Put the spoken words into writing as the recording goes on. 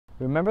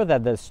Remember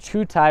that there's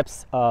two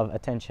types of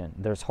attention.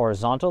 There's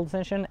horizontal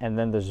attention and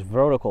then there's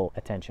vertical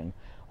attention.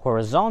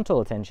 Horizontal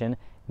attention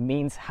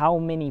means how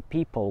many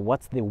people,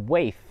 what's the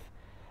wave,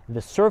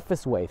 the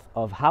surface wave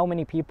of how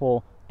many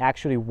people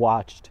actually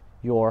watched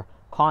your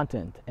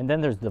content. And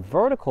then there's the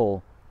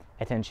vertical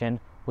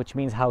attention, which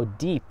means how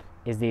deep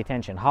is the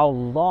attention, how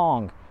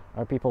long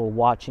are people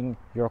watching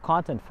your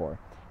content for.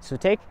 So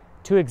take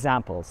two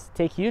examples.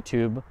 Take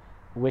YouTube,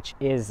 which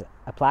is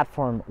a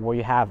platform where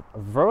you have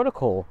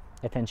vertical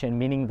attention,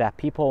 meaning that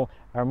people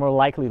are more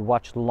likely to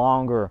watch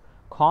longer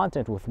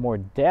content with more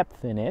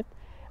depth in it,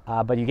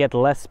 but you get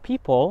less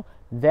people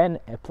than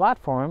a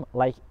platform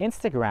like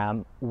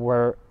Instagram,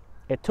 where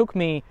it took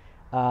me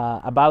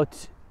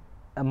about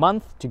a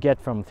month to get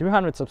from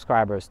 300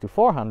 subscribers to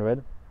 400.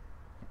 It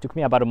took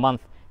me about a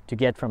month to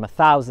get from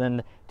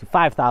 1,000 to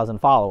 5,000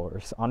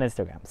 followers on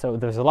Instagram. So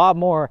there's a lot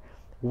more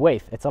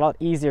weight. It's a lot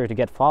easier to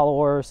get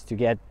followers, to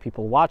get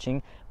people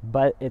watching,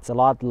 but it's a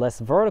lot less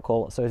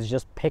vertical. So it's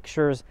just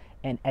pictures,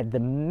 and at the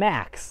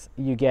max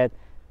you get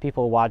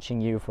people watching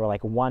you for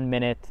like 1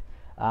 minute,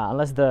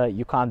 unless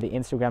you count the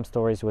Instagram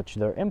stories, which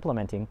they're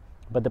implementing.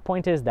 But the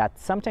point is that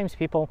sometimes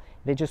people,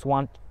 they just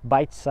want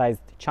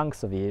bite-sized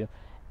chunks of you,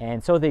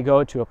 and so they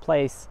go to a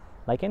place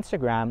like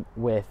Instagram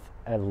with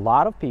a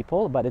lot of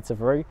people, but it's a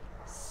very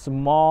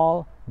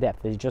small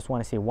depth. They just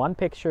want to see one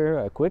picture,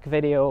 a quick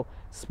video,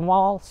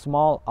 small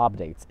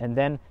updates, and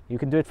then you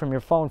can do it from your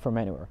phone from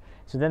anywhere.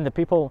 So then the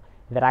people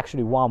that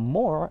actually want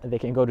more, they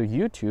can go to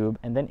YouTube,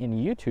 and then in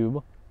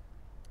YouTube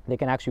they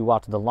can actually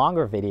watch the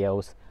longer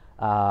videos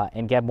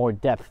and get more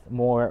depth,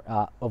 more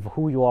of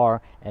who you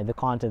are and the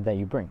content that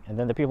you bring. And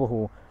then the people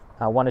who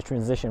want to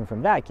transition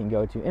from that can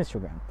go to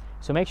Instagram.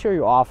 So make sure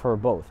you offer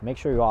both. Make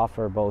sure you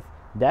offer both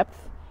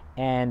depth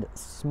and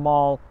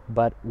small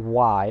but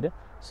wide,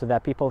 so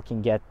that people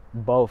can get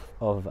both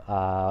of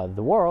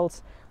the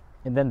worlds.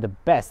 And then the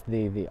best,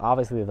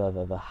 obviously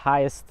the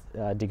highest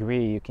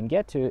degree you can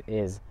get to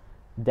is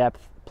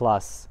depth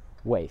plus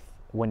weight,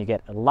 when you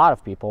get a lot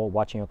of people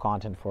watching your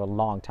content for a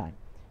long time.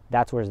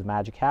 That's where the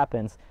magic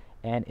happens,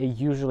 and it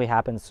usually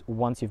happens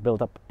once you've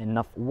built up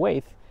enough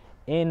weight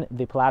in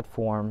the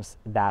platforms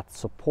that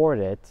support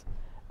it,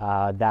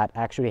 that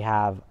actually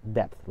have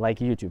depth, like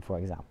YouTube, for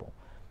example.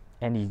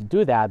 And you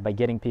do that by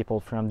getting people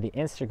from the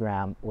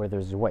Instagram where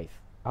there's weight.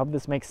 I hope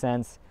this makes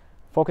sense.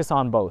 Focus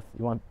on both.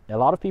 You want a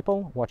lot of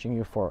people watching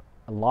you for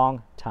a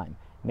long time.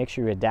 Make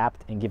sure you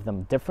adapt and give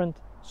them different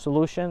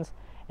solutions,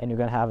 and you're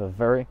going to have a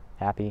very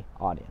happy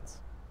audience.